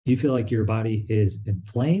You feel like your body is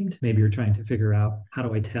inflamed. Maybe you're trying to figure out, how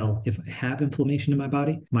do I tell if I have inflammation in my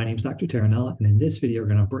body? My name is Dr. Terranella, and in this video, we're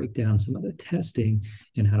going to break down some of the testing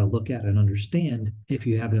and how to look at and understand if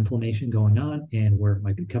you have inflammation going on and where it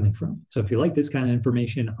might be coming from. So if you like this kind of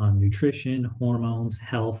information on nutrition, hormones,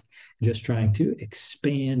 health, just trying to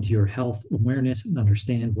expand your health awareness and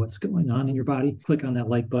understand what's going on in your body, click on that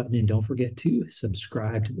like button and don't forget to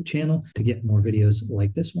subscribe to the channel to get more videos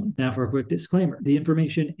like this one. Now for a quick disclaimer, the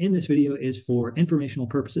information in this video is for informational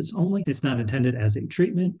purposes only. It's not intended as a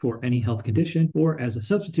treatment for any health condition or as a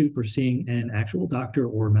substitute for seeing an actual doctor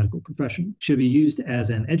or medical professional. It should be used as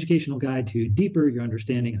an educational guide to deeper your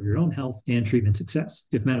understanding of your own health and treatment success.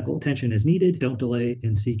 If medical attention is needed, don't delay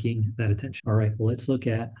in seeking that attention. All right, let's look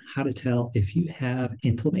at how to tell if you have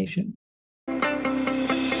inflammation.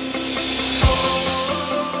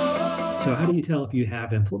 So how do you tell if you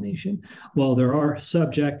have inflammation? Well, there are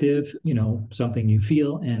subjective, something you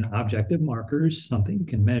feel, and objective markers, something you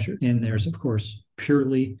can measure. And there's, of course,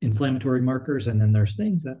 purely inflammatory markers, and then there's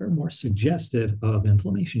things that are more suggestive of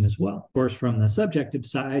inflammation as well. Of course, from the subjective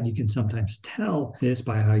side, you can sometimes tell this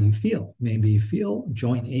by how you feel. Maybe you feel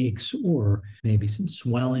joint aches, or maybe some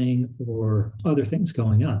swelling, or other things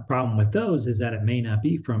going on. Problem with those is that it may not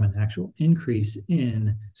be from an actual increase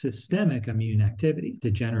in systemic immune activity.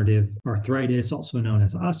 Degenerative arthritis, also known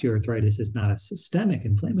as osteoarthritis, is not a systemic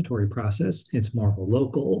inflammatory process. It's more of a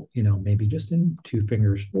local, maybe just in 2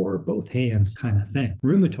 fingers or both hands kind of thing.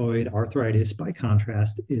 Rheumatoid arthritis, by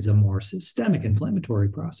contrast, is a more systemic inflammatory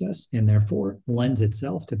process, and therefore lends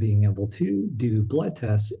itself to being able to do blood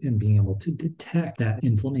tests and being able to detect that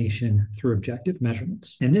inflammation through objective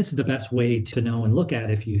measurements. And this is the best way to know and look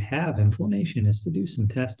at if you have inflammation, is to do some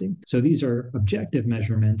testing. So these are objective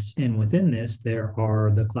measurements, and within this there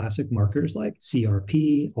are the classic markers like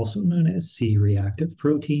CRP, also known as C-reactive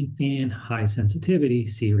protein, and high sensitivity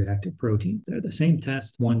C-reactive protein. They're the same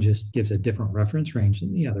test, one just gives a different reference range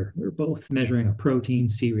than the other. They're both measuring a protein,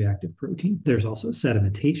 C-reactive protein. There's also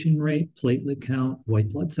sedimentation rate, platelet count, white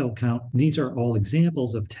blood cell count. And these are all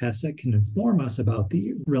examples of tests that can inform us about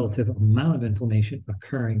the relative amount of inflammation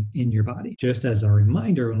occurring in your body. Just as a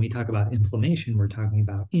reminder, when we talk about inflammation, we're talking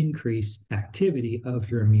about increased activity of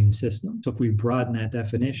your immune system. So if we broaden that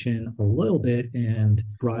definition a little bit and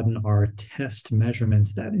broaden our test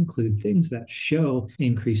measurements that include things that show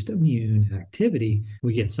increased immune activity,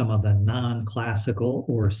 we get some of the non-classical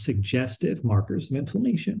or suggestive markers of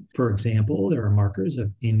inflammation. For example, there are markers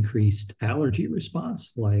of increased allergy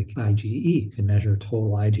response like IgE. You can measure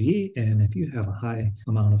total IgE, and if you have a high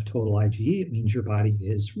amount of total IgE, it means your body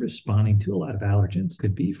is responding to a lot of allergens.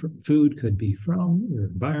 Could be from food, could be from your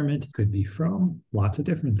environment, could be from lots of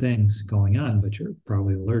different things going on, but you're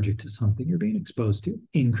probably allergic to something you're being exposed to.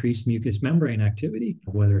 Increased mucous membrane activity,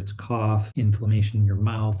 whether it's cough, inflammation in your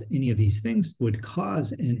mouth, any of these things would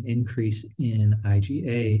cause an increase in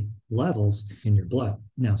IgA levels in your blood.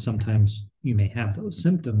 Now, sometimes you may have those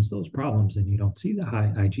symptoms, those problems, and you don't see the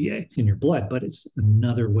high IgA in your blood, but it's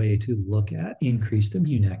another way to look at increased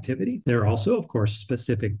immune activity. There are also, of course,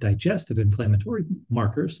 specific digestive inflammatory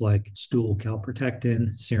markers like stool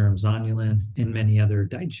calprotectin, serum zonulin, and many other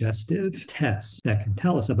digestive tests that can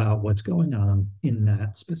tell us about what's going on in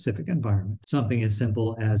that specific environment. Something as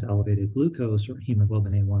simple as elevated glucose or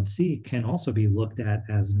hemoglobin A1C can also be looked at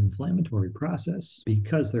as an inflammatory process,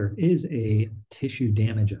 because there is a tissue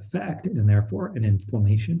damage effect and therefore an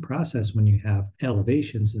inflammation process when you have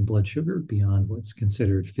elevations in blood sugar beyond what's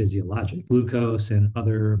considered physiologic. Glucose and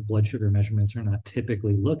other blood sugar measurements are not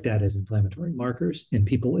typically looked at as inflammatory markers, and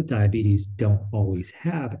people with diabetes don't always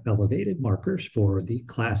have elevated markers for the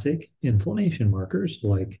classic inflammation markers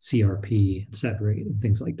like CRP, set rate, and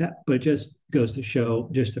things like that. But just goes to show,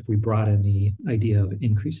 just if we broaden the idea of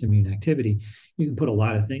increased immune activity, you can put a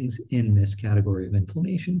lot of things in this category of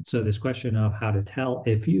inflammation. So this question of how to tell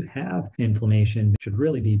if you have inflammation should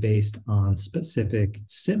really be based on specific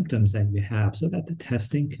symptoms that you have, so that the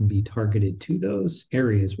testing can be targeted to those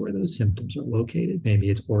areas where those symptoms are located. Maybe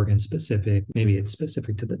it's organ specific, maybe it's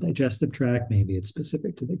specific to the digestive tract, maybe it's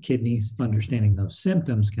specific to the kidneys. Understanding those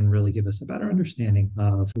symptoms can really give us a better understanding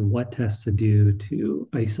of what tests to do to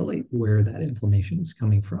isolate where that inflammation is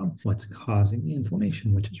coming from, what's causing the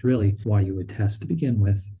inflammation, which is really why you would test to begin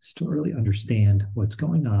with, is to really understand what's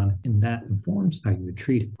going on, and that informs how you would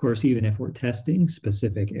treat it. Of course, even if we're testing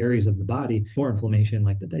specific areas of the body for inflammation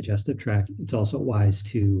like the digestive tract, it's also wise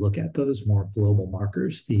to look at those more global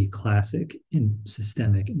markers, the classic and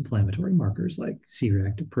systemic inflammatory markers like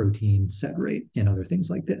C-reactive protein, set rate, and other things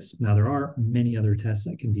like this. Now, there are many other tests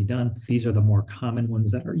that can be done. These are the more common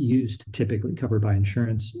ones that are used, typically covered by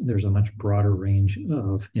insurance. There's a much broader broader range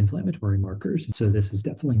of inflammatory markers. So this is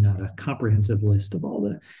definitely not a comprehensive list of all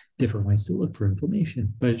the different ways to look for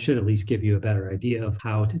inflammation, but it should at least give you a better idea of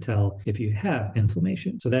how to tell if you have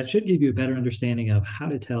inflammation. So that should give you a better understanding of how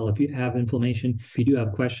to tell if you have inflammation. If you do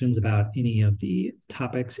have questions about any of the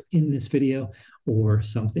topics in this video or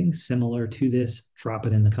something similar to this, drop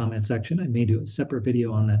it in the comment section. I may do a separate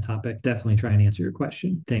video on that topic. Definitely try and answer your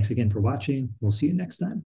question. Thanks again for watching. We'll see you next time.